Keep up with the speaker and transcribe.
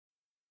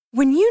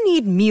When you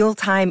need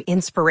mealtime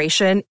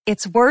inspiration,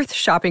 it's worth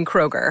shopping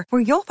Kroger,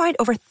 where you'll find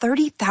over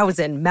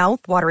 30,000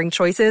 mouth-watering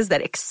choices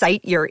that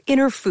excite your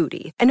inner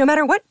foodie. And no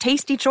matter what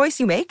tasty choice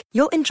you make,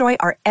 you'll enjoy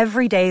our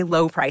everyday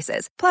low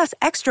prices, plus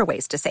extra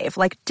ways to save,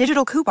 like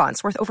digital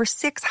coupons worth over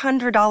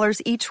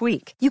 $600 each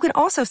week. You can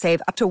also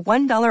save up to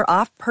 $1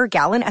 off per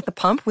gallon at the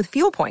pump with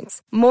fuel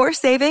points. More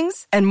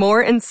savings and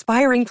more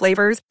inspiring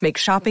flavors make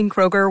shopping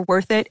Kroger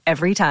worth it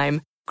every time.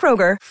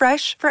 Kroger,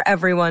 fresh for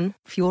everyone.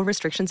 Fuel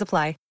restrictions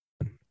apply.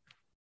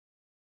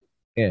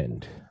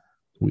 And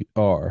we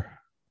are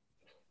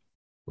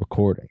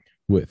recording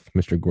with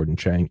Mr. Gordon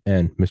Chang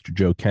and Mr.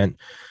 Joe Kent.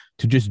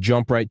 To just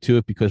jump right to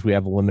it, because we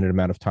have a limited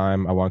amount of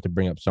time, I wanted to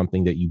bring up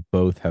something that you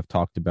both have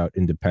talked about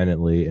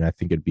independently, and I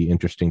think it'd be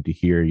interesting to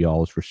hear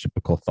y'all's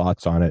reciprocal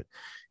thoughts on it,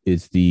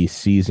 is the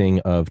seizing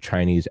of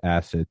Chinese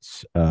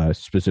assets,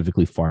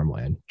 specifically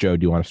farmland. Joe,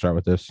 do you want to start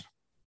with this?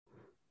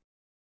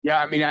 Yeah,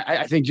 I mean,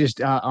 I think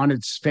just on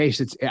its face,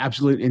 it's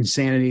absolute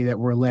insanity that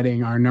we're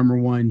letting our number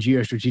one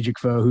geostrategic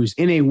foe, who's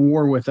in a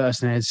war with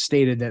us and has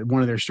stated that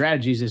one of their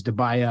strategies is to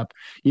buy up,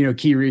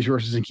 key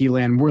resources and key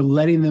land. We're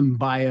letting them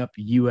buy up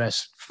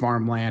U.S.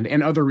 farmland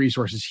and other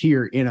resources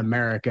here in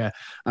America.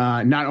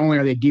 Not only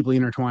are they deeply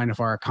intertwined with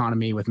our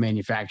economy, with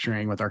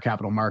manufacturing, with our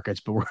capital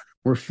markets, but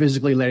we're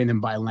physically letting them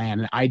buy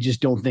land. And I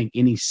just don't think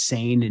any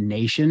sane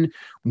nation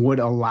would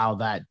allow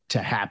that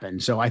to happen.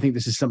 So I think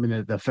this is something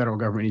that the federal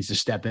government needs to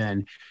step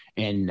in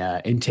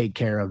and take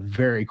care of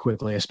very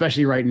quickly,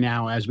 especially right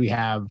now as we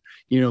have,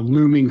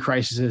 looming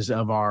crises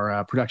of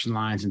our production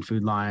lines and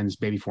food lines,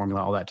 baby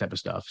formula, all that type of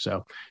stuff.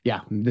 So, yeah,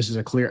 this is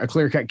a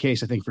clear-cut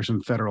case, I think, for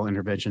some federal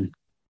intervention.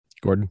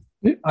 Gordon?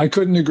 I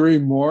couldn't agree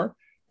more.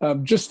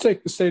 Just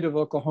take the state of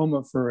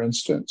Oklahoma, for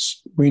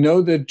instance. We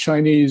know that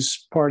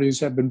Chinese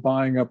parties have been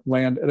buying up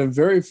land at a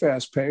very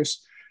fast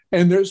pace,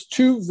 and there's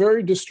two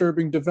very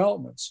disturbing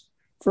developments.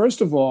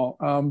 First of all,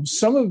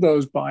 some of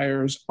those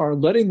buyers are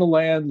letting the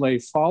land lay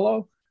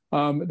fallow.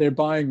 They're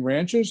buying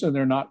ranches and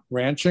they're not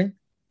ranching.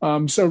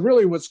 So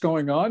really what's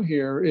going on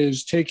here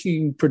is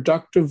taking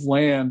productive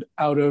land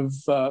out of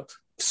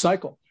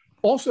cycle.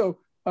 Also,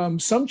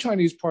 some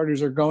Chinese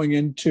parties are going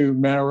into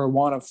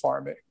marijuana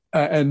farming.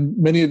 And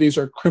many of these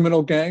are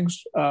criminal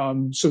gangs.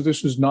 So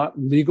this is not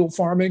legal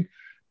farming.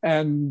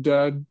 And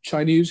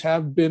Chinese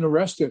have been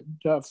arrested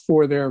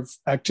for their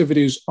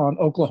activities on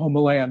Oklahoma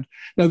land.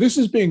 Now, this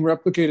is being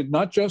replicated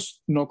not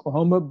just in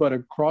Oklahoma, but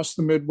across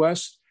the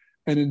Midwest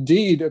and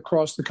indeed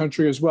across the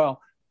country as well.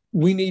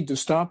 We need to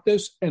stop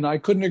this. And I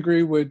couldn't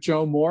agree with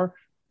Joe more.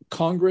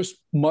 Congress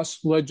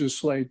must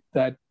legislate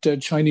that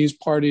Chinese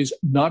parties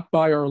not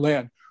buy our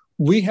land.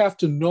 We have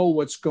to know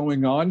what's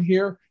going on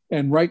here.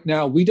 And right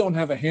now, we don't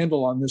have a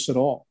handle on this at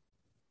all.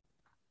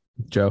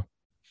 Joe?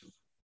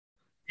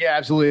 Yeah,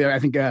 absolutely. I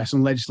think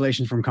some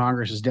legislation from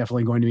Congress is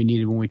definitely going to be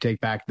needed when we take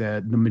back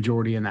the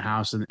majority in the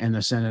House and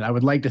the Senate. I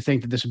would like to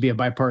think that this would be a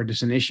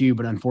bipartisan issue,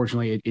 but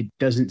unfortunately, it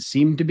doesn't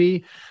seem to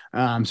be.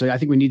 So I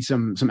think we need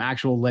some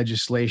actual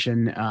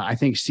legislation. I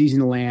think seizing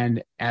the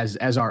land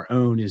as our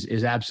own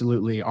is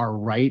absolutely our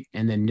right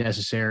and then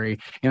necessary.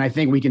 And I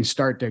think we can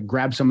start to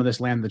grab some of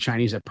this land the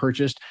Chinese have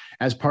purchased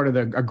as part of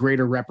a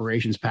greater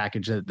reparations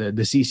package that the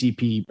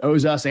CCP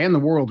owes us and the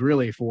world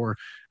really for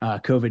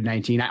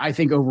COVID-19. I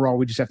think overall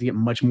we just have to get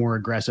much more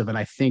aggressive, and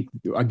I think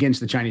against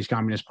the Chinese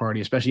Communist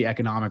Party, especially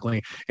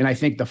economically. And I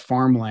think the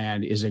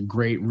farmland is a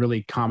great,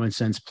 really common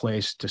sense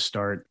place to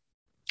start.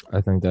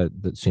 I think that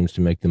seems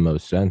to make the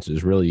most sense.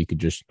 Is really you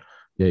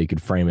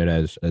could frame it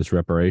as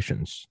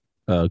reparations.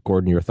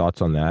 Gordon, your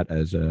thoughts on that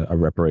as a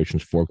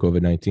reparations for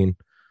COVID-19?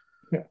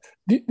 Yeah.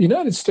 The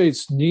United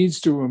States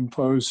needs to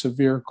impose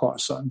severe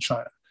costs on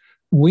China.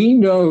 We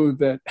know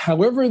that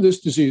however this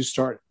disease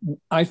started,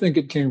 I think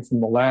it came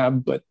from the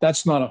lab, but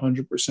that's not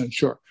 100%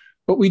 sure.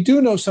 But we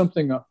do know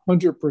something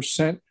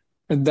 100%,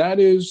 and that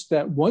is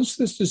that once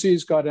this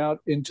disease got out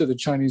into the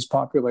Chinese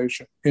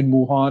population in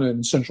Wuhan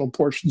and central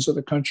portions of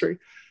the country,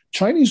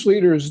 Chinese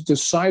leaders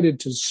decided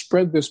to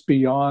spread this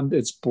beyond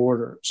its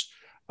borders.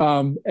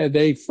 And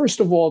first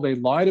of all, they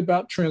lied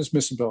about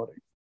transmissibility.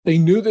 They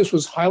knew this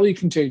was highly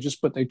contagious,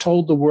 but they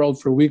told the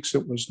world for weeks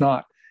it was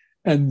not.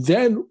 And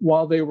then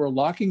while they were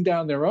locking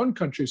down their own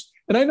countries,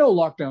 and I know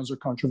lockdowns are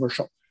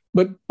controversial,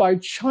 but by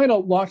China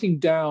locking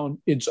down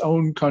its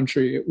own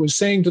country, it was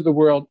saying to the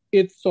world,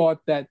 it thought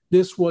that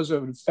this was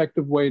an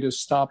effective way to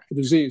stop the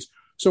disease.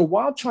 So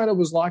while China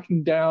was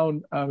locking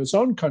down its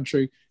own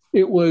country,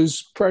 it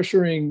was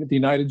pressuring the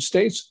United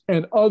States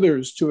and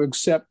others to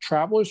accept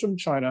travelers from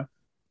China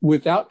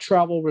without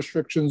travel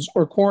restrictions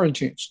or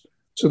quarantines.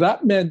 So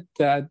that meant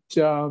that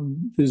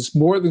there's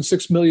more than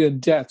 6 million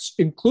deaths,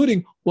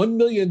 including 1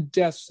 million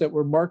deaths that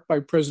were marked by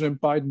President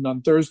Biden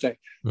on Thursday.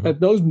 Mm-hmm. That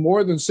those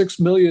more than 6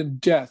 million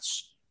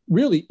deaths,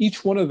 really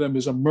each one of them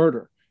is a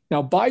murder.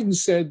 Now, Biden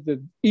said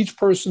that each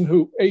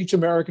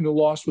American who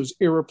lost was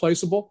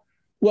irreplaceable.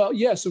 Well,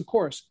 yes, of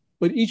course.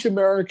 But each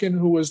American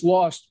who was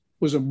lost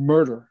was a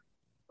murder.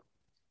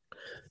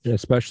 Yeah,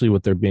 especially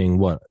with there being,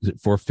 what, is it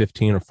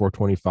 415 or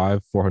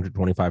 425,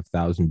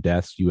 425,000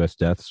 deaths, U.S.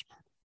 deaths.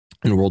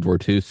 In World War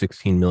II,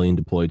 16 million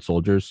deployed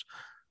soldiers.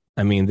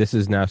 I mean, this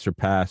is now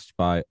surpassed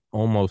by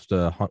almost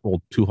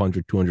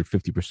 200,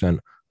 250%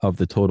 of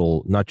the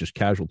total, not just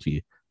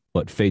casualty,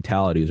 but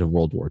fatalities of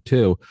World War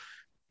II.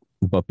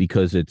 But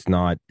because it's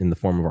not in the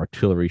form of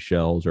artillery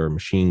shells or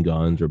machine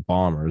guns or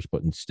bombers,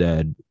 but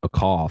instead a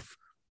cough,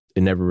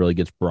 it never really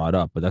gets brought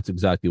up. But that's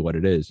exactly what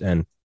it is.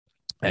 And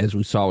as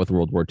we saw with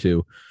World War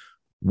II,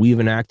 we've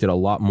enacted a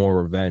lot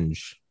more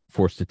revenge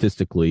for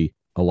statistically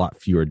a lot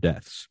fewer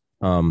deaths.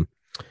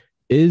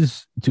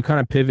 Is to kind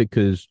of pivot,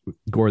 because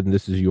Gordon,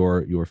 this is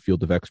your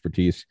field of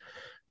expertise.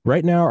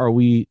 Right now, are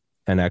we,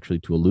 and actually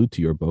to allude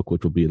to your book,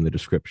 which will be in the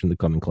description, The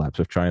Coming Collapse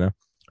of China,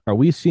 are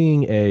we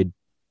seeing an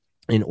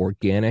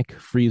organic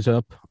freeze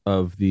up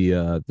of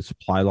the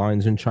supply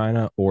lines in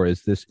China, or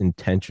is this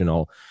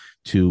intentional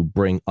to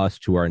bring us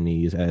to our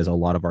knees, as a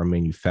lot of our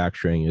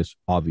manufacturing is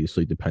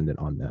obviously dependent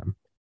on them?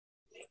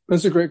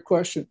 That's a great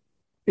question.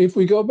 If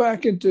we go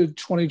back into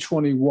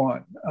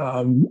 2021,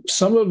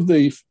 some of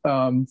the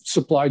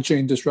supply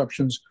chain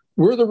disruptions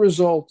were the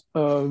result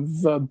of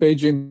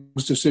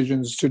Beijing's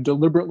decisions to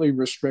deliberately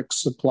restrict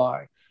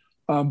supply.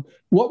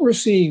 What we're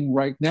seeing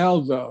right now,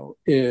 though,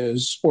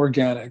 is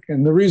organic.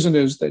 And the reason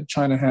is that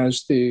China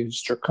has these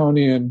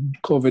draconian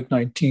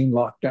COVID-19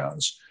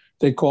 lockdowns.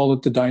 They call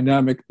it the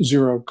dynamic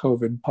zero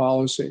COVID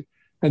policy.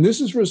 And this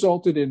has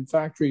resulted in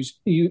factories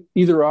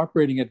either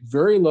operating at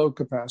very low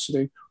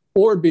capacity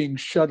or being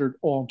shuttered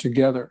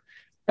altogether.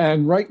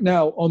 And right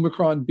now,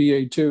 Omicron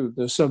BA2,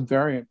 the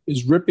subvariant,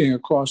 is ripping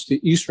across the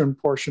eastern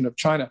portion of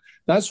China.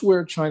 That's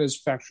where China's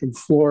factory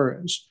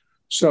floor is.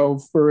 So,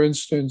 for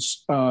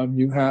instance,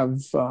 you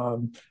have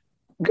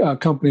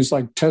companies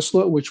like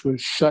Tesla, which was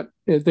shut,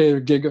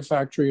 their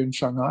gigafactory in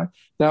Shanghai.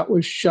 That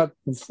was shut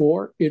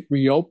before it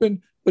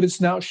reopened, but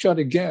it's now shut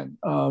again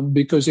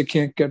because it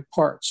can't get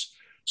parts.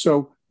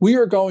 So we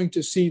are going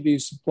to see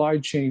these supply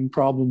chain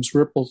problems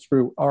ripple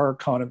through our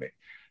economy.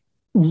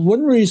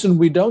 One reason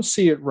we don't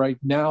see it right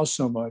now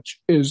so much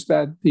is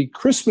that the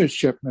Christmas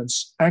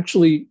shipments,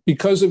 actually,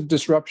 because of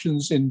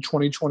disruptions in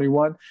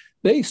 2021,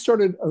 they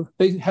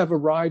have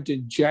arrived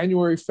in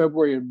January,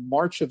 February, and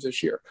March of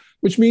this year,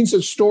 which means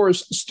that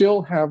stores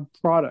still have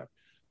product.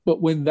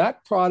 But when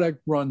that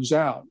product runs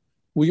out,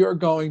 we are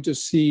going to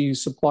see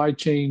supply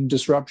chain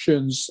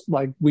disruptions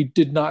like we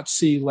did not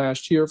see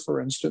last year, for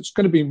instance. It's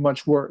going to be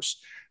much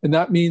worse. And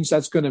that means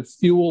that's going to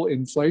fuel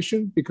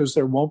inflation because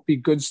there won't be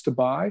goods to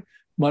buy.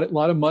 A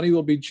lot of money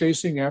will be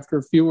chasing after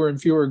fewer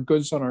and fewer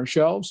goods on our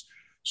shelves.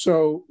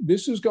 So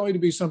this is going to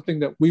be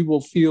something that we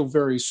will feel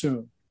very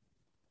soon.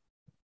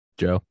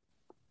 Joe?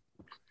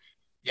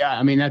 Yeah,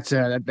 I mean, that's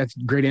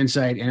great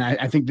insight. And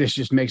I think this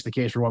just makes the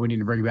case for why we need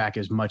to bring back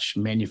as much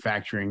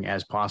manufacturing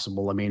as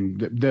possible. I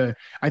mean,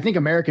 I think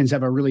Americans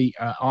have a really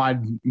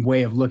odd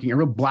way of looking, a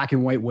real black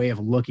and white way of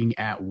looking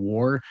at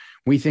war.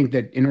 We think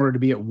that in order to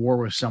be at war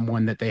with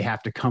someone, that they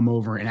have to come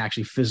over and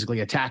actually physically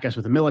attack us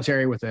with the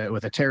military, with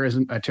a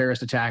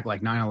terrorist attack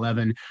like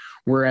 9/11.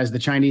 Whereas the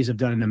Chinese have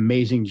done an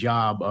amazing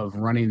job of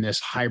running this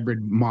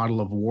hybrid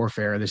model of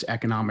warfare, this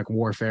economic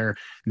warfare.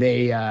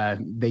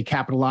 They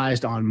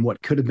capitalized on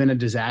what could have been a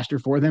disaster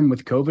for them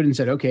with COVID and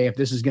said, okay, if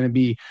this is going to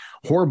be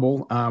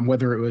horrible,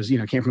 whether it was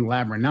came from the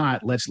lab or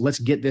not, let's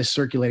get this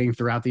circulating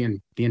throughout the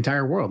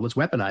entire world. Let's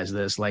weaponize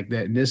this.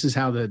 This is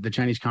how the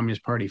Chinese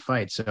Communist Party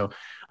fights. So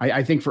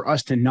I think for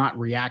us to not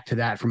react to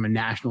that from a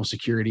national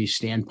security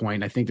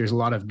standpoint, I think there's a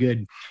lot of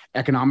good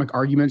economic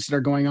arguments that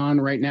are going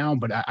on right now,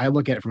 but I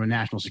look at it from a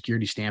national security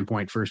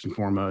standpoint first and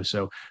foremost.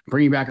 So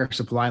bringing back our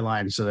supply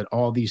lines so that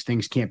all these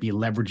things can't be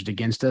leveraged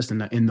against us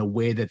in the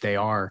way that they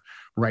are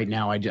right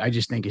now, I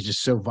just think is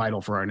just so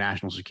vital for our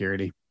national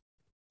security.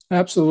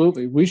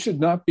 Absolutely. We should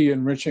not be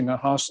enriching a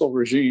hostile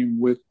regime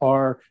with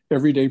our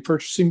everyday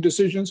purchasing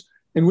decisions.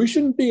 And we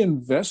shouldn't be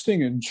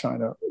investing in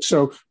China.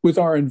 So with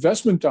our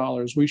investment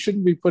dollars, we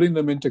shouldn't be putting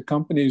them into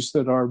companies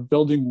that are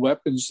building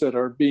weapons that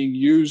are being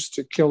used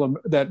to kill them,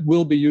 that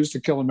will be used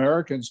to kill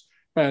Americans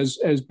as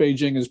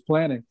Beijing is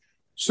planning.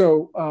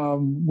 So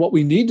what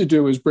we need to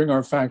do is bring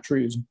our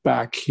factories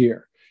back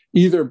here,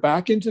 either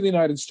back into the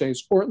United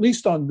States or at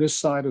least on this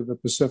side of the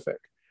Pacific.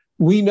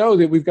 We know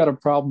that we've got a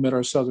problem at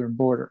our southern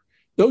border.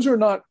 Those are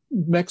not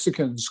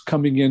Mexicans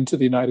coming into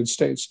the United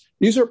States.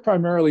 These are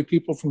primarily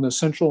people from the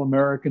Central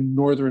American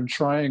Northern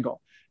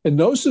Triangle. And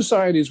those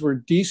societies were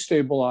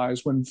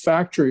destabilized when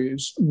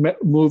factories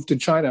moved to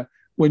China,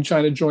 when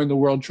China joined the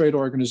World Trade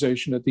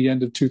Organization at the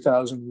end of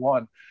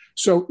 2001.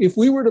 So if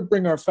we were to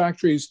bring our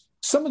factories,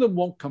 some of them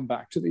won't come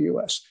back to the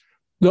US.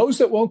 Those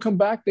that won't come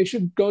back, they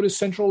should go to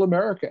Central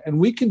America. And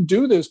we can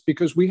do this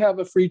because we have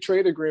a free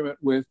trade agreement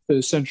with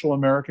the Central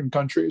American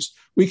countries.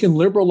 We can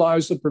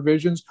liberalize the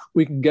provisions.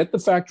 We can get the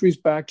factories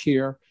back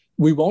here.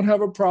 We won't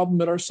have a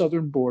problem at our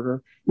southern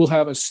border. We'll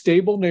have a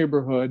stable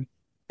neighborhood.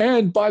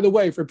 And by the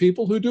way, for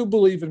people who do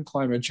believe in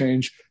climate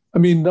change, I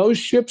mean, those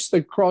ships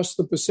that cross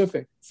the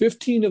Pacific,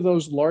 15 of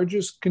those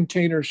largest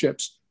container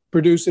ships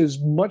produce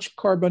as much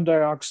carbon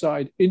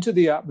dioxide into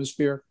the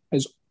atmosphere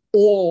as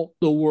all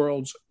the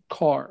world's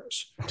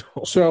cars.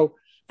 So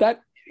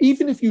that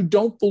even if you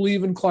don't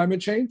believe in climate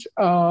change,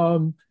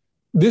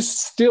 this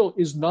still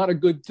is not a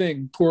good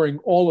thing, pouring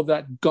all of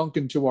that gunk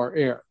into our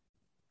air.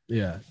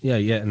 Yeah.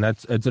 And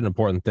that's an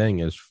important thing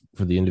is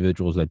for the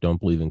individuals that don't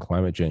believe in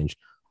climate change.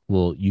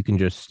 Well, you can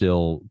just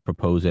still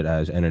propose it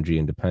as energy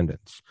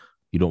independence.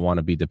 You don't want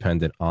to be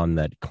dependent on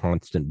that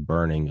constant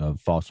burning of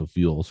fossil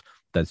fuels.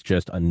 That's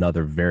just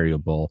another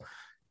variable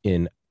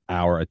in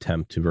our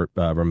attempt to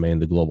remain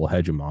the global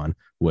hegemon,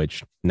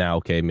 which now,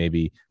 okay,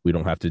 maybe we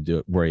don't have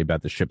to worry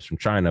about the ships from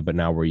China, but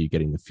now where are you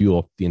getting the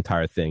fuel? The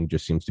entire thing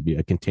just seems to be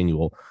a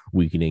continual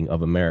weakening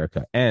of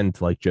America. And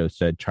like Joe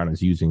said,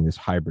 China's using this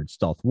hybrid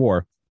stealth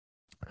war.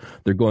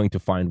 They're going to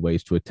find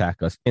ways to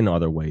attack us in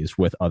other ways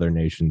with other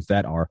nations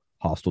that are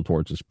hostile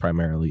towards us,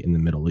 primarily in the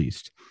Middle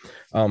East.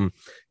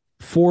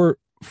 For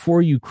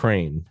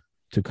Ukraine,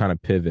 to kind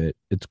of pivot,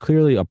 it's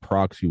clearly a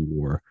proxy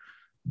war.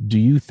 Do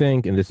you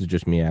think, and this is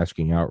just me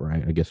asking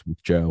outright, I guess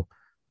with Joe,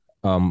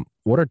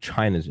 what are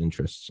China's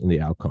interests in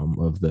the outcome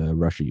of the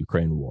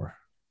Russia-Ukraine war?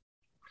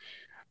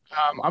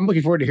 I'm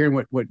looking forward to hearing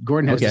what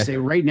Gordon has to say.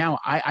 Right now,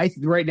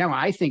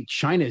 I think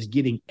China is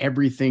getting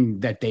everything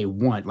that they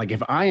want. Like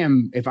if I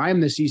am the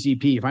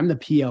CCP, if I'm the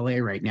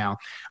PLA right now,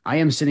 I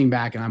am sitting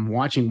back and I'm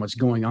watching what's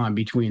going on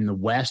between the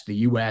West, the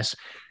U.S.,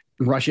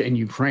 Russia and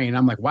Ukraine.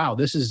 I'm like, wow,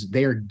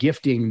 they are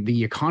gifting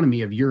the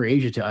economy of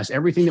Eurasia to us.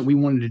 Everything that we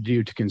wanted to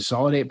do to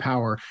consolidate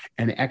power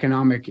and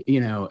economic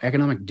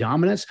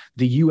dominance,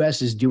 the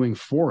U.S. is doing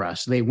for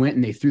us. They went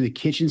and they threw the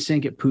kitchen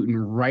sink at Putin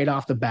right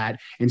off the bat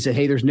and said,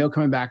 hey, there's no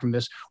coming back from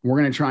this. We're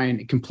going to try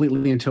and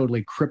completely and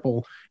totally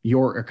cripple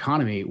your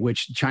economy,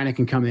 which China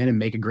can come in and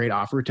make a great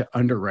offer to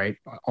underwrite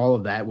all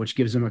of that, which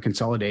gives them a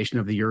consolidation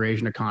of the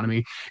Eurasian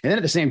economy. And then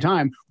at the same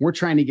time, we're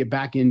trying to get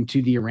back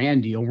into the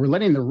Iran deal. We're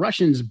letting the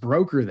Russians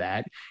broker that.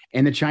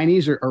 And the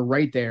Chinese are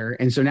right there.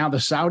 And so now the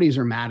Saudis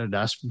are mad at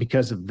us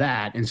because of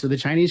that. And so the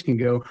Chinese can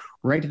go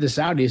right to the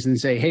Saudis and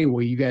say, hey,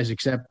 will you guys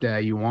accept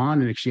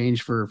yuan in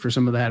exchange for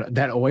some of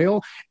that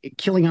oil,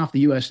 killing off the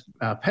U.S.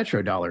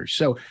 Petrodollars.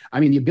 So, I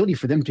mean, the ability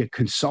for them to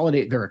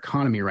consolidate their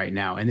economy right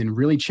now and then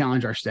really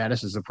challenge our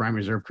status as the prime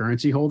reserve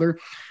currency holder,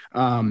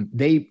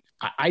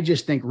 I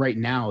just think right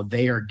now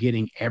they are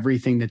getting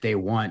everything that they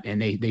want,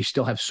 and they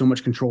still have so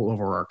much control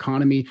over our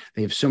economy.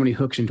 They have so many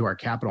hooks into our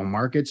capital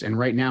markets, and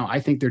right now I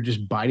think they're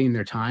just biding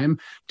their time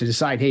to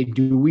decide, hey,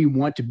 do we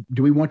want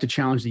to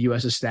challenge the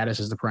U.S.'s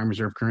status as the prime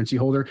reserve currency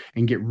holder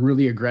and get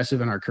really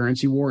aggressive in our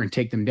currency war and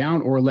take them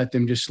down, or let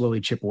them just slowly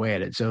chip away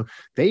at it? So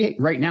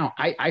right now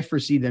I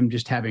foresee them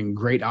just having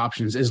great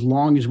options as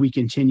long as we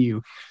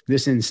continue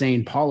this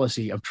insane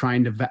policy of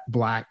trying to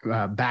back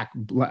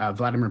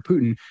Vladimir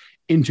Putin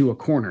into a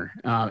corner.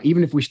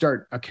 Even if we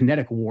start a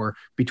kinetic war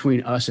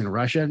between us and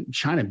Russia,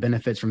 China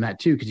benefits from that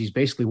too, because he's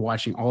basically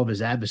watching all of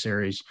his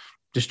adversaries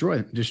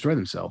destroy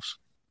themselves.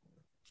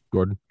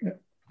 Gordon?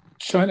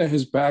 China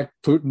has backed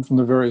Putin from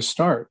the very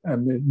start. I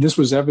mean, this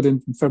was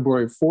evident on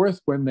February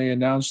 4th when they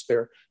announced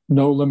their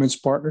no limits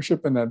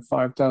partnership in that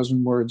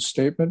 5,000 word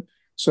statement.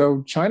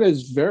 So China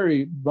is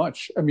very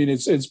much, I mean,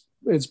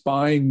 it's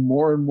buying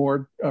more and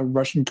more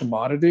Russian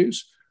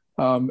commodities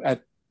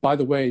at, by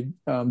the way,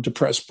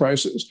 depressed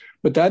prices.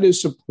 But that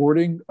is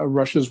supporting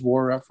Russia's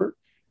war effort.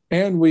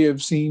 And we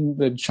have seen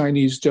the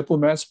Chinese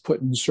diplomats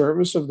put in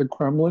service of the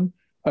Kremlin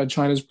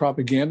China's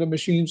propaganda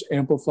machines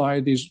amplify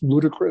these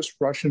ludicrous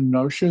Russian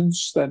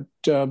notions that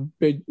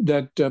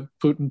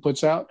Putin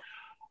puts out.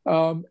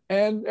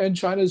 And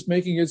China is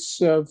making its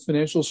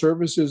financial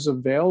services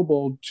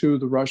available to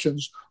the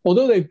Russians,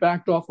 although they've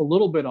backed off a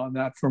little bit on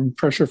that from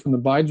pressure from the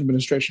Biden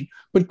administration.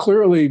 But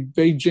clearly,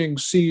 Beijing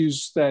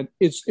sees that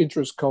its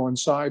interests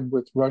coincide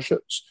with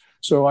Russia's.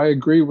 So I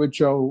agree with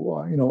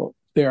Joe,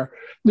 there.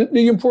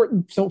 The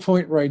important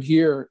point right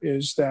here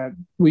is that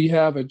we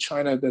have a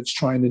China that's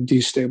trying to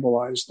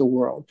destabilize the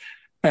world.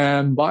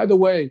 And by the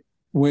way,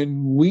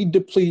 when we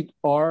deplete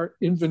our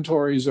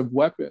inventories of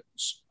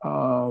weapons,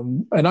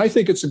 and I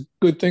think it's a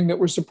good thing that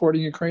we're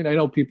supporting Ukraine. I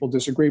know people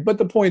disagree, but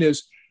the point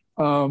is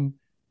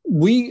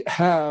we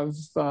have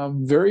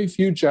very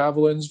few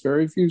javelins,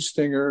 very few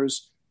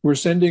Stingers. We're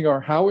sending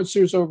our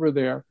howitzers over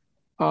there,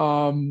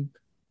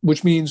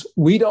 which means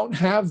we don't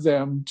have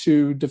them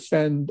to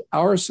defend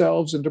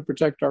ourselves and to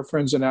protect our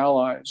friends and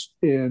allies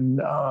in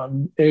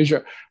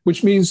Asia,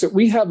 which means that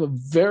we have a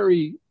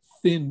very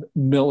thin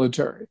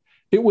military.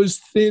 It was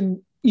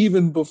thin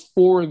even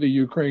before the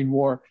Ukraine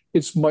war.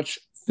 It's much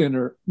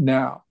thinner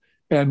now.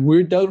 And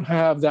we don't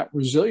have that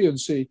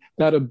resiliency,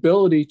 that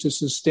ability to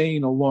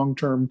sustain a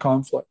long-term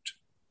conflict.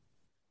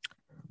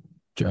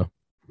 Joe?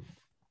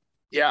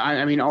 Yeah,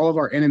 I mean, all of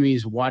our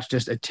enemies watched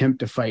us attempt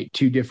to fight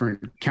two different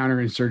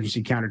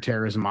counterinsurgency,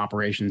 counterterrorism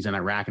operations in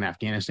Iraq and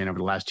Afghanistan over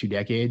the last 2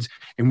 decades.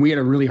 And we had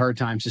a really hard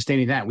time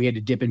sustaining that. We had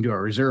to dip into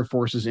our reserve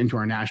forces, into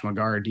our National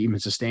Guard to even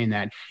sustain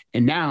that.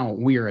 And now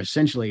we are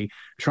essentially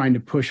trying to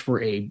push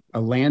for a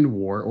land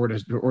war or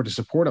to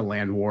support a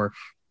land war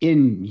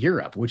in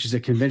Europe, which is a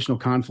conventional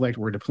conflict.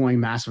 We're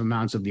deploying massive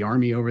amounts of the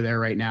army over there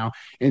right now.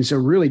 And so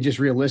really just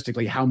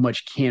realistically, how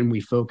much can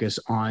we focus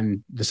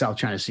on the South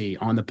China Sea,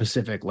 on the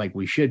Pacific, like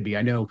we should be?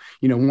 I know,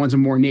 one's a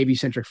more Navy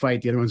centric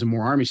fight. The other one's a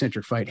more Army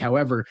centric fight.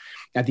 However,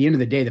 at the end of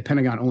the day, the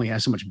Pentagon only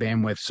has so much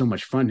bandwidth, so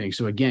much funding.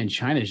 So again,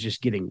 China is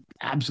just getting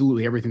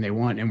absolutely everything they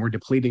want. And we're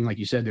depleting, like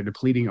you said, they're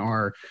depleting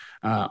our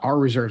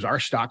reserves, our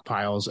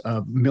stockpiles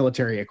of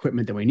military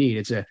equipment that we need.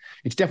 It's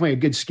definitely a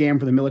good scam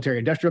for the military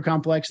industrial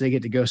complex. They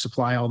get to go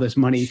supply all this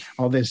money,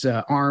 all this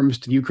arms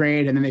to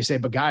Ukraine. And then they say,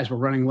 but guys, we're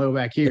running low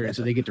back here. And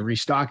so they get to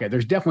restock it.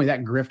 There's definitely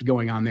that grift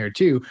going on there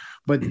too.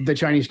 But the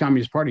Chinese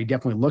Communist Party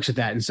definitely looks at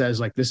that and says,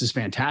 like, this is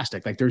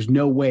fantastic. Like, there's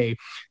no way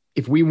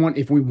if we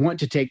want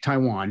to take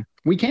Taiwan,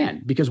 we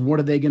can, because what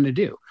are they going to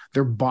do?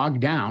 They're bogged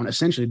down.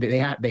 Essentially, they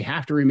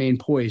have to remain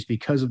poised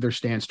because of their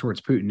stance towards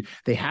Putin.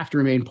 They have to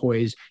remain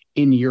poised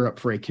in Europe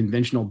for a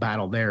conventional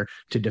battle there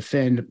to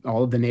defend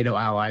all of the NATO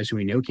allies who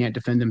we know can't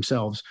defend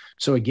themselves.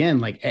 So again,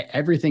 like,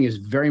 everything is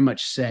very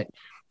much set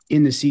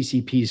in the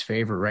CCP's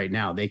favor right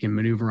now. They can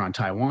maneuver on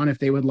Taiwan if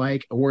they would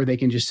like, or they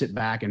can just sit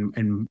back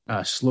and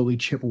slowly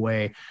chip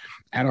away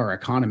at our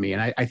economy.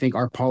 And I think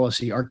our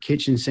policy, our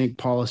kitchen sink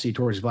policy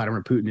towards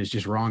Vladimir Putin is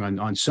just wrong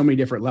on so many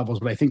different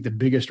levels. But I think the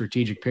biggest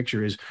strategic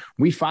picture is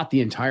we fought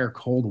the entire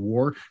Cold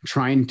War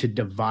trying to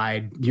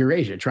divide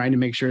Eurasia, trying to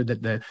make sure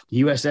that the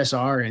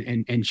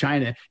USSR and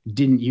China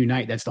didn't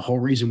unite. That's the whole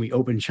reason we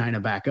opened China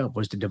back up,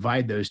 was to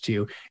divide those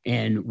two.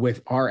 And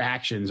with our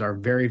actions, our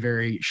very,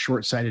 very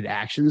short-sighted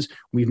actions,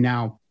 we've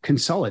now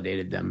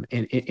consolidated them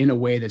in a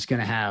way that's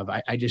going to have,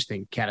 I just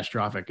think,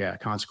 catastrophic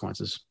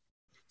consequences.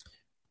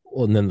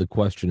 Well, and then the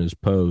question is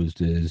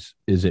posed is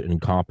it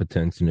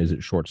incompetence and is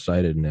it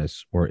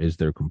short-sightedness, or is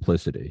there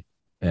complicity?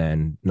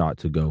 And not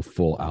to go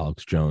full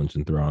Alex Jones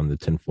and throw on the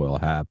tinfoil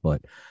hat,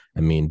 but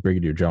I mean,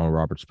 Brigadier General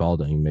Robert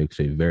Spalding makes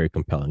a very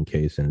compelling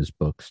case in his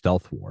book,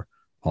 Stealth War,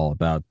 all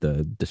about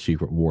the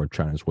secret war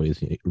China's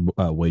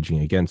waging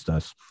against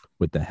us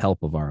with the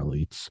help of our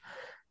elites.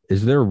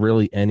 Is there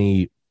really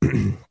any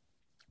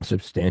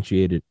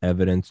substantiated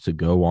evidence to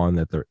go on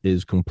that there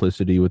is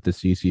complicity with the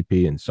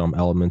CCP in some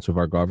elements of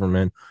our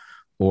government?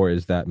 Or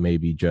is that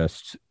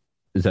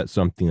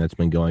something that's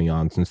been going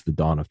on since the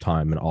dawn of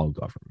time in all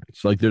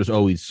governments? Like, there's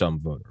always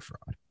some voter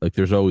fraud. Like,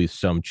 there's always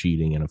some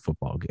cheating in a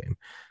football game.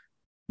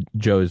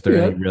 Joe, is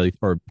there any really,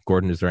 or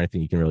Gordon, is there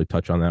anything you can really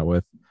touch on that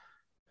with?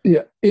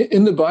 Yeah,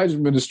 in the Biden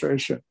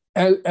administration,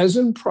 as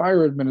in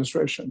prior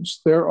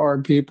administrations, there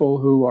are people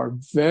who are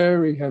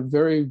have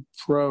very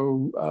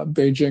pro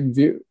Beijing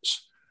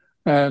views.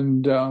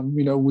 And,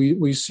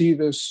 we see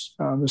this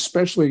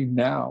especially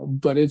now,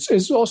 but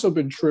it's also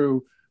been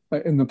true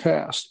in the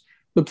past.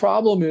 The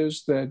problem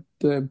is that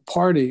the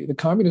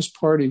Communist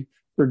Party,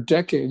 for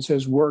decades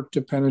has worked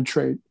to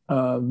penetrate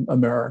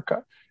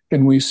America.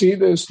 And we see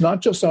this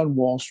not just on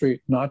Wall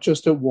Street, not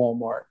just at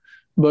Walmart,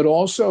 but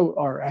also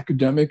our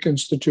academic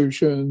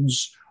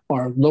institutions,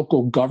 our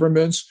local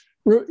governments.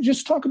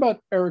 Just talk about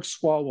Eric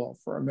Swalwell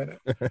for a minute.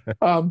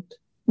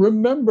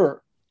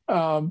 Remember,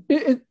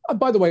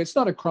 by the way, it's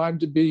not a crime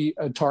to be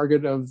a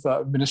target of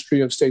Ministry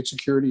of State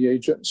Security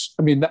agents.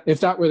 I mean, if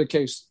that were the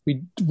case,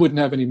 we wouldn't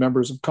have any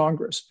members of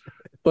Congress.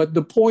 But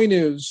the point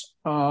is,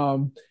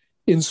 in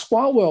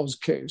Swalwell's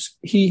case,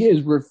 he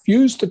has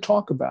refused to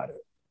talk about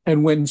it.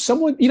 And when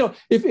someone,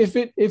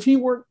 if he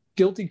weren't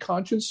guilty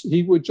conscience,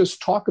 he would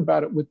just talk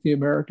about it with the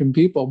American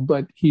people,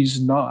 but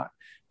he's not.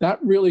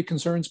 That really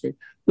concerns me.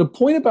 The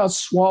point about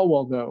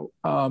Swalwell,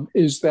 though,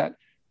 is that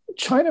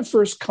China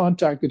first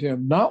contacted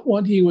him, not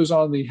when he was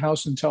on the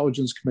House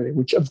Intelligence Committee,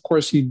 which of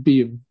course he'd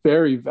be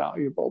very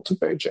valuable to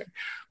Beijing,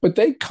 but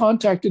they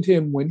contacted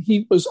him when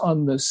he was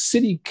on the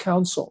city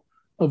council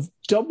of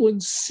Dublin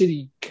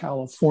City,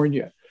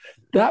 California.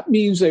 That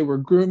means they were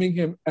grooming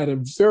him at a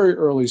very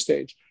early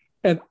stage.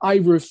 And I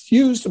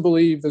refuse to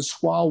believe that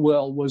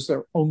Swalwell was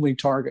their only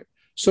target.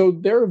 So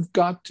there have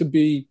got to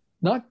be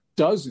not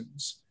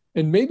dozens,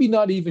 and maybe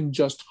not even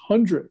just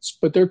hundreds,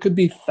 but there could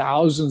be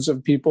thousands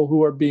of people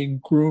who are being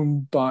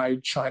groomed by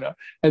China.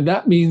 And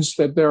that means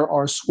that there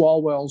are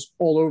Swalwells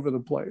all over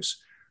the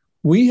place.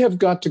 We have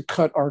got to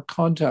cut our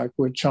contact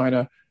with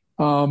China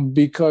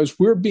because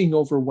we're being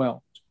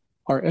overwhelmed.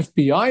 Our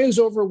FBI is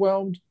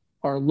overwhelmed.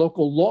 Our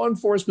local law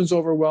enforcement is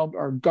overwhelmed.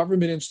 Our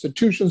government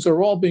institutions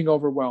are all being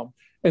overwhelmed.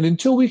 And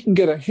until we can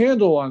get a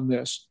handle on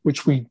this,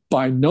 which we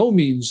by no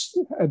means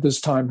at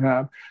this time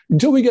have,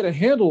 until we get a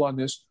handle on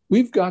this,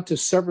 we've got to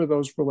sever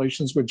those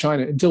relations with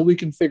China until we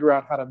can figure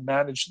out how to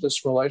manage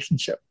this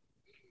relationship.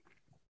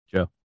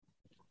 Joe.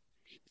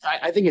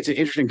 I think it's an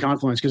interesting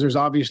confluence because there's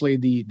obviously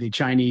the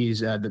Chinese,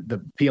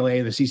 the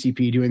PLA, the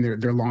CCP doing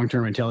their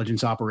long-term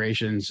intelligence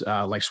operations,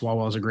 like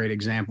Swalwell is a great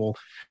example.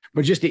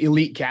 But just the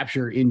elite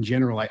capture in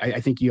general, I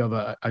think you have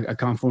a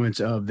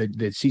confluence of the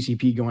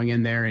CCP going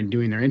in there and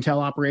doing their intel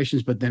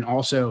operations, but then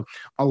also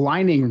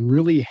aligning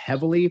really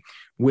heavily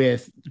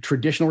with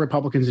traditional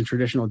Republicans and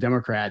traditional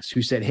Democrats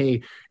who said,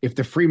 hey, if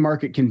the free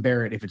market can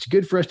bear it, if it's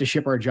good for us to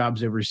ship our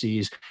jobs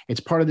overseas, it's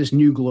part of this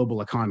new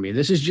global economy.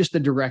 This is just the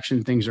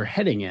direction things are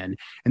heading in.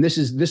 And this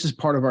is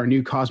part of our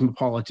new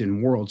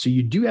cosmopolitan world. So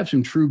you do have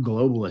some true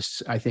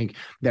globalists, I think,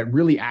 that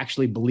really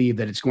actually believe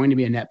that it's going to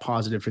be a net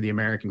positive for the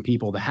American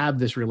people to have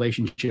this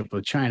relationship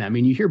with China. I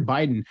mean, you hear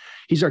Biden,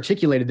 he's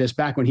articulated this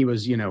back when he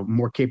was,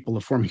 more capable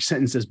of forming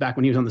sentences, back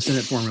when he was on the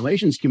Senate Foreign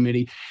Relations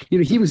Committee.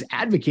 He was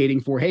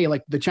advocating for, hey,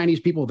 like the Chinese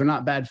people, they're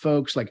not bad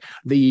folks. Like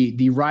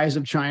the rise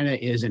of China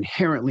is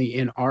inherently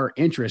in our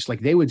interest. Like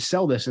they would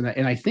sell this. And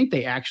I think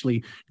they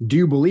actually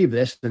do believe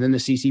this. And then the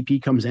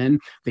CCP comes in,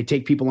 they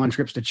take people on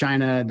trips to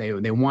China,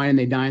 they wine and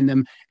they dine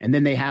them. And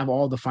then they have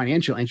all the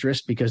financial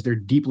interest because they're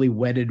deeply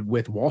wedded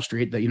with Wall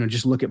Street. That,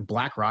 just look at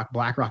BlackRock.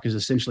 BlackRock is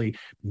essentially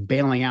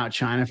bailing out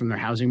China from their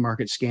housing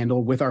market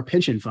scandal with our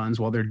pension funds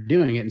while they're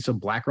doing it. And so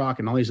BlackRock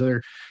and all these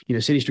other,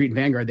 City Street and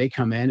Vanguard, they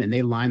come in and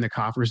they line the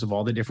coffers of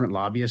all the different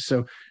lobbyists.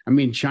 So, I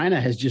mean, China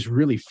has just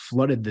really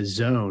flooded the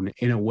zone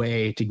in a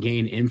way to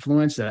gain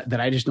influence that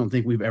I just don't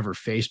think we've ever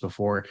faced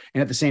before.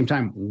 And at the same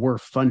time, we're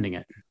funding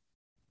it.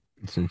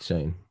 It's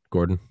insane.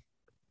 Gordon?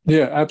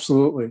 Yeah,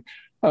 absolutely.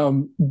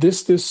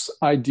 This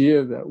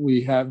idea that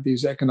we have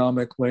these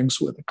economic links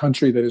with a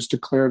country that has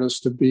declared us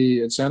to be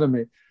its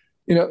enemy,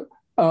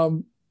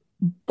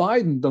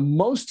 Biden, the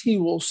most he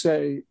will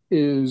say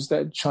is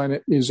that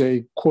China is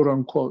a quote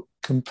unquote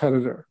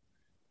competitor.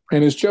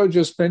 And as Joe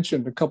just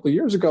mentioned a couple of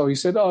years ago, he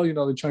said,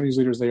 the Chinese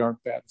leaders, they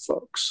aren't bad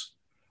folks.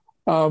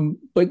 But,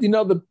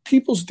 the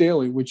People's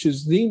Daily, which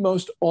is the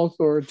most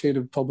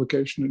authoritative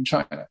publication in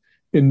China,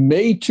 in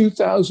May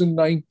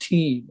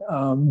 2019,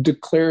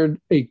 declared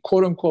a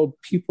quote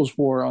unquote people's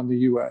war on the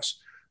U.S.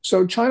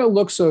 So China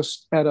looks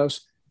at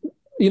us,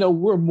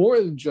 we're more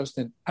than just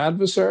an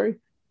adversary.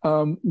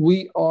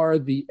 We are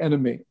the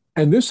enemy.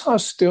 And this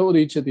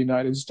hostility to the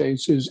United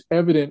States is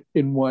evident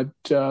in what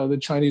the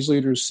Chinese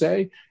leaders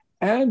say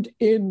and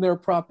in their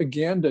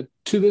propaganda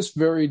to this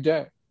very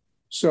day.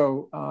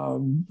 So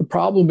the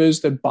problem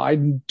is that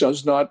Biden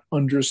does not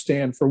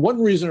understand, for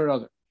one reason or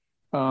another,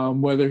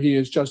 whether he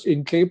is just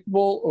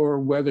incapable or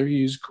whether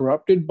he's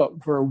corrupted,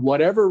 but for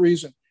whatever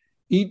reason,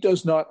 he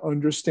does not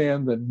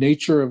understand the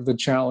nature of the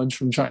challenge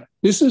from China.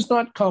 This is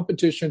not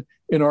competition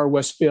in our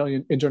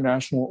Westphalian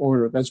international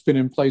order that's been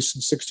in place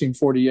since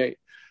 1648.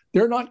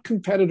 They're not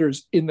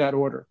competitors in that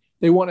order.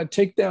 They want to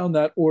take down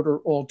that order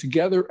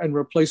altogether and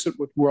replace it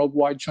with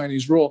worldwide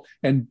Chinese rule.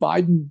 And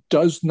Biden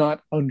does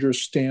not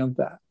understand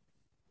that.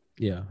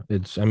 Yeah,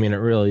 it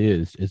really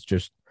is. It's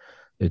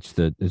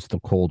the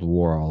Cold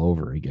War all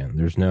over again.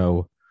 There's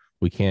no,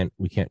 we can't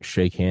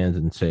shake hands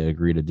and say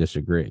agree to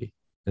disagree.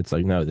 It's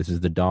like, no, this is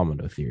the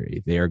domino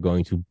theory. They are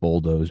going to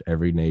bulldoze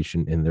every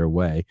nation in their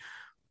way,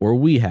 or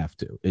we have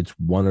to. It's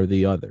one or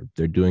the other.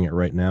 They're doing it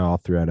right now all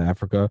throughout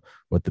Africa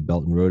with the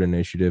Belt and Road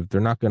Initiative.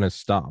 They're not going to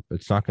stop.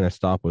 It's not going to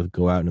stop with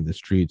go out into the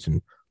streets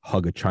and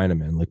hug a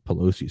Chinaman like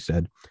Pelosi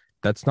said.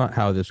 That's not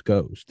how this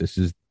goes. This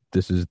is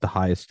the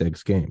highest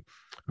stakes game.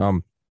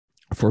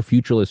 For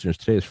future listeners,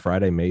 today is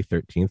Friday, May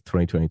 13th,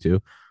 2022.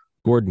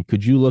 Gordon,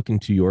 could you look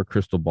into your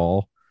crystal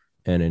ball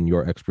and in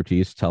your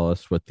expertise, tell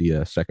us what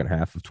the second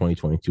half of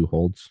 2022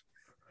 holds?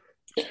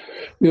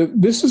 Yeah,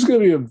 this is going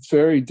to be a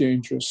very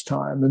dangerous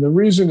time. And the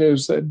reason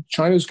is that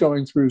China's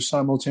going through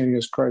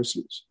simultaneous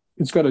crises.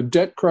 It's got a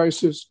debt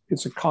crisis.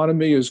 Its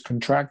economy is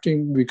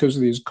contracting because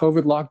of these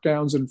COVID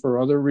lockdowns and for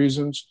other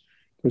reasons.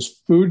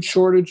 There's food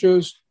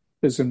shortages.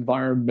 There's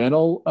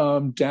environmental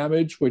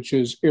damage, which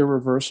is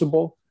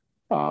irreversible.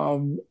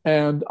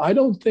 And I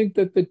don't think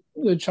that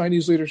the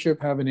Chinese leadership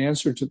have an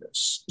answer to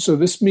this. So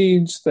this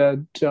means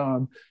that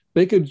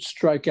they could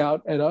strike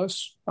out at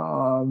us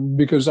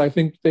because I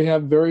think they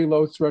have very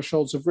low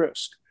thresholds of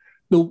risk.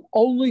 The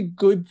only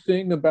good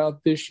thing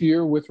about this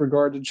year with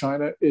regard to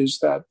China is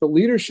that the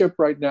leadership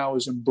right now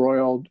is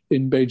embroiled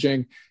in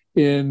Beijing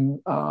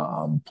in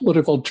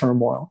political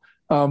turmoil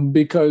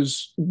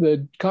because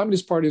the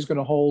Communist Party is going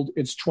to hold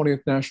its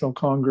 20th National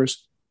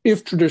Congress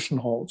if tradition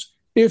holds.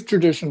 If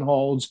tradition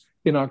holds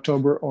in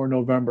October or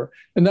November.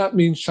 And that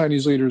means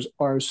Chinese leaders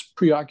are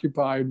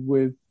preoccupied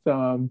with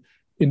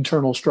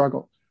internal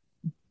struggle.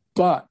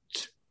 But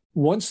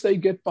once they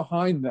get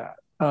behind that,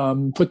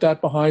 put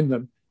that behind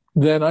them,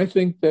 then I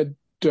think that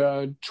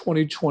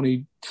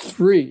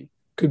 2023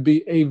 could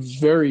be a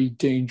very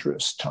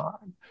dangerous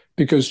time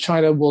because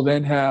China will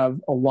then have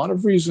a lot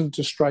of reason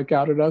to strike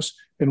out at us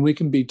and we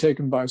can be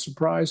taken by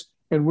surprise.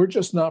 And we're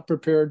just not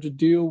prepared to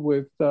deal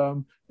with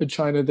the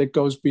China that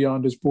goes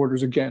beyond its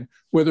borders again,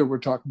 whether we're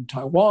talking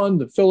Taiwan,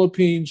 the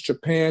Philippines,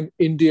 Japan,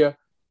 India.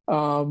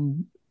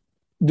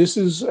 This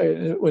is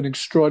an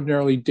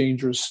extraordinarily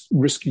dangerous,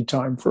 risky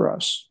time for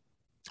us.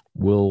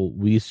 Will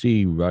we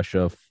see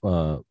Russia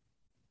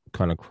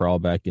kind of crawl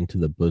back into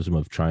the bosom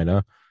of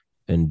China?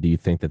 And do you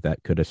think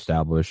that could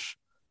establish,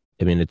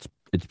 I mean,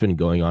 it's been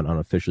going on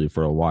unofficially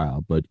for a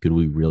while, but could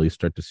we really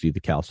start to see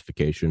the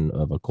calcification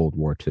of a Cold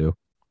War too?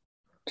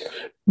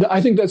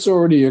 I think that's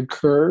already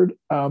occurred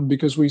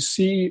because we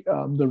see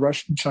the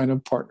Russian-China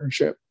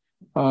partnership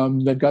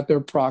They've got their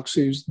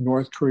proxies,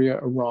 North Korea,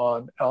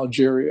 Iran,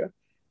 Algeria.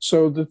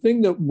 So the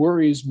thing that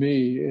worries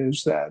me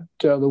is that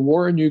the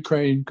war in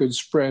Ukraine could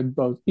spread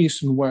both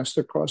east and west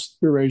across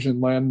the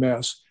Eurasian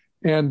landmass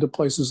and to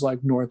places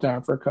like North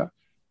Africa.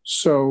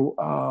 So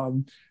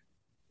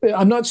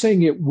I'm not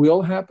saying it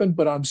will happen,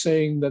 but I'm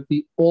saying that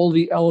all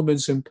the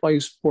elements in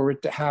place for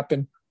it to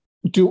happen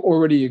do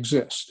already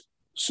exist.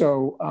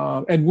 So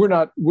and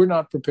we're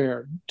not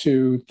prepared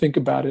to think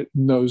about it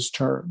in those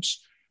terms.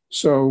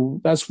 So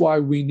that's why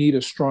we need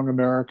a strong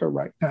America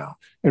right now.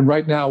 And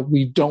right now,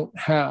 we don't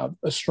have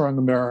a strong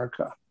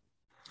America.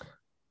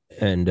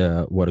 And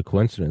what a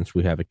coincidence.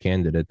 We have a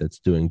candidate that's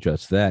doing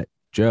just that.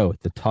 Joe,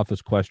 the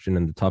toughest question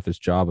and the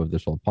toughest job of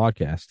this whole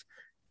podcast.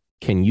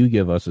 Can you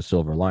give us a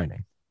silver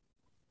lining?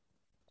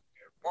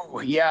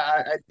 Oh,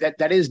 yeah,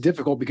 that is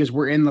difficult because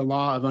we're in the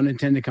law of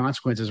unintended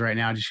consequences right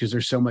now, just because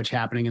there's so much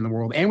happening in the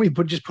world, and we've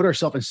just put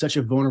ourselves in such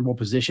a vulnerable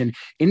position.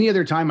 Any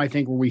other time, I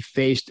think, where we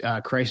faced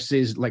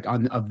crises like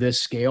of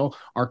this scale,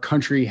 our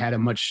country had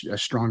a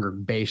stronger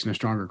base and a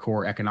stronger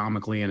core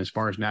economically, and as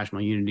far as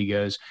national unity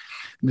goes.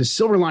 The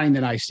silver lining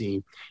that I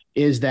see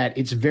is that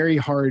it's very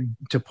hard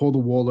to pull the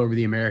wool over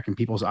the American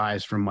people's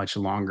eyes for much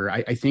longer.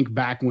 I think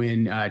back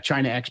when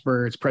China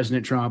experts,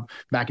 President Trump,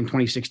 back in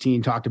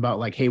 2016, talked about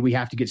like, hey, we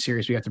have to get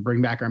serious. We have to bring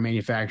back our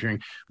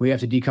manufacturing. We have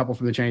to decouple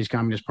from the Chinese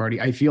Communist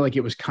Party. I feel like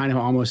it was kind of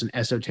almost an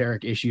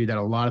esoteric issue that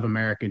a lot of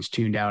Americans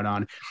tuned out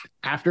on.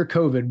 After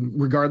COVID,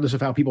 regardless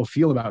of how people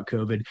feel about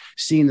COVID,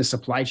 seeing the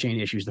supply chain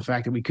issues, the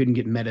fact that we couldn't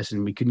get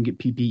medicine, we couldn't get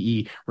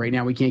PPE. Right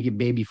now, we can't get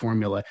baby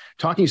formula.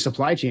 Talking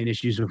supply chain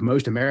issues with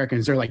most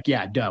Americans, they're like,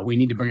 yeah, duh, we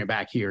need to bring it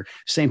back here.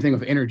 Same thing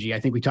with energy. I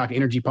think we talk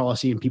energy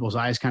policy and people's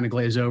eyes kind of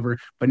glaze over.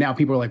 But now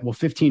people are like, well,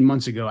 15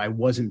 months ago, I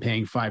wasn't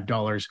paying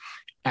 $5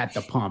 at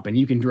the pump. And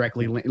you can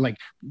directly like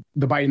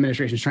the Biden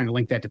administration is trying to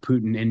link that to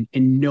Putin,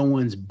 and no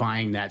one's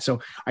buying that. So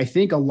I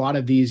think a lot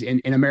of these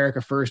in America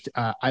first,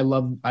 I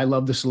love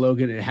the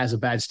slogan. It has a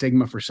bad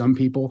stigma for some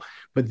people,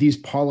 but these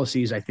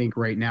policies, I think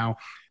right now,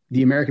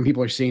 the American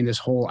people are seeing this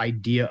whole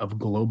idea of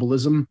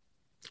globalism.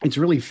 It's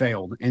really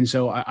failed. And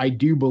so I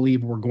do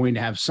believe we're going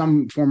to have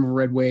some form of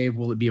red wave.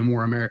 Will it be a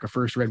more America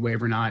first red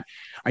wave or not?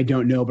 I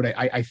don't know, but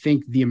I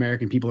think the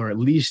American people are at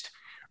least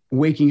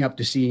waking up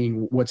to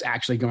seeing what's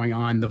actually going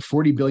on. The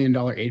 $40 billion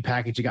aid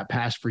package that got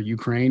passed for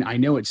Ukraine, I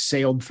know it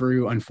sailed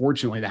through,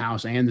 unfortunately, the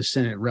House and the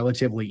Senate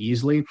relatively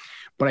easily.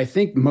 But I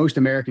think most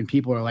American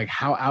people are like,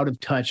 how out of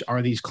touch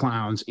are these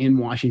clowns in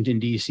Washington,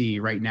 D.C.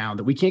 right now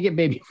that we can't get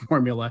baby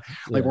formula?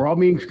 Yeah. Like we're all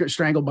being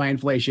strangled by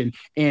inflation.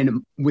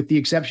 And with the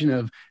exception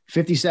of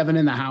 57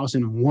 in the House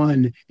and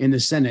 1 in the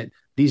Senate,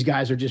 these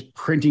guys are just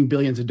printing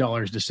billions of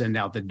dollars to send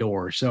out the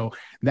door. So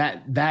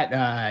that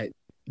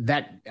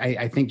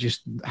I think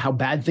just how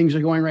bad things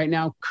are going right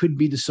now could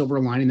be the silver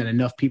lining, that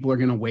enough people are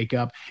going to wake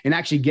up and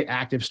actually get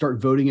active,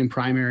 start voting in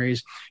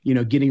primaries,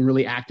 getting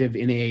really active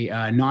in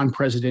a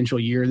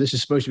non-presidential year. This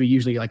is supposed to be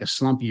usually like a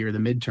slump year, the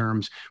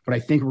midterms, but I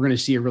think we're going to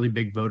see a really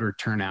big voter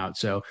turnout.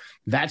 So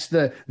that's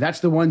the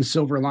one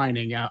silver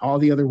lining. All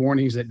the other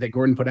warnings that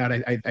Gordon put out,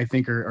 I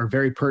think are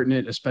very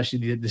pertinent,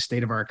 especially the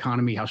state of our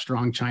economy, how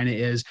strong China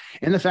is,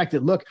 and the fact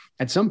that, look,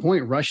 at some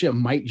point, Russia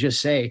might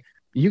just say,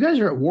 you guys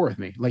are at war with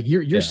me. Like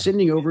you're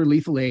sending over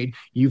lethal aid.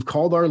 You've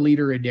called our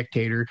leader a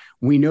dictator.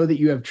 We know that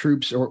you have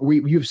troops, or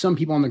you have some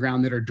people on the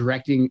ground that are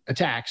directing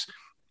attacks,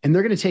 and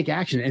they're going to take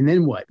action. And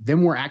then what?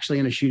 Then we're actually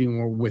in a shooting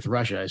war with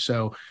Russia.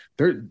 So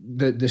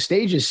the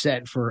stage is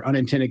set for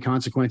unintended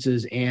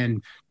consequences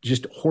and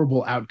just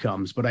horrible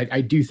outcomes. But I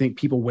do think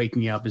people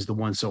waking up is the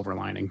one silver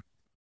lining.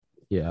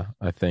 Yeah,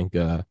 I think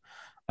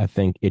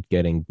it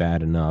getting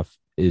bad enough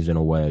is in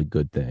a way a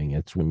good thing.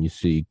 It's when you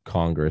see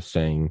Congress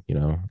saying,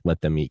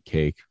 let them eat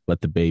cake,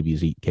 let the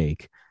babies eat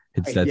cake.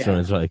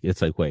 When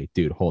it's like, wait,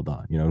 dude, hold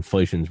on.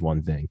 Inflation's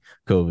one thing,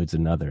 COVID's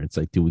another. It's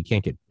like, dude, we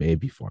can't get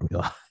baby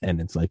formula, and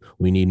it's like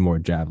we need more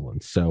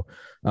javelins. So,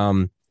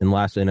 and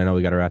lastly, and I know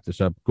we got to wrap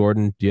this up.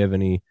 Gordon, do you have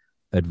any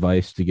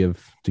advice to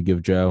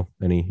give Joe?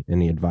 Any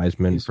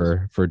advisement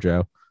for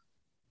Joe?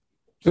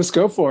 Just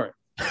go for it.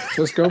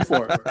 Just go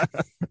for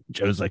it.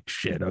 Joe's like,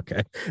 shit.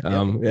 Okay.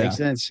 Makes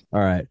sense. All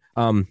right.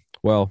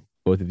 Well,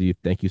 both of you,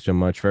 thank you so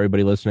much. For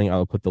everybody listening,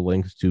 I'll put the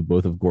links to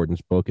both of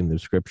Gordon's book in the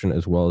description,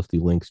 as well as the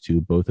links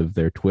to both of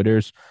their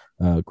Twitters.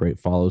 Great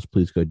follows.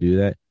 Please go do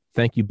that.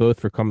 Thank you both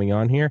for coming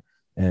on here,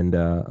 and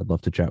I'd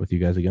love to chat with you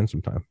guys again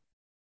sometime.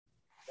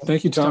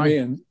 Thank you, Tommy,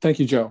 and thank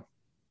you, Joe.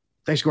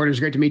 Thanks, Gordon. It was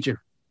great to meet you.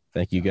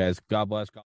 Thank you, guys. God bless.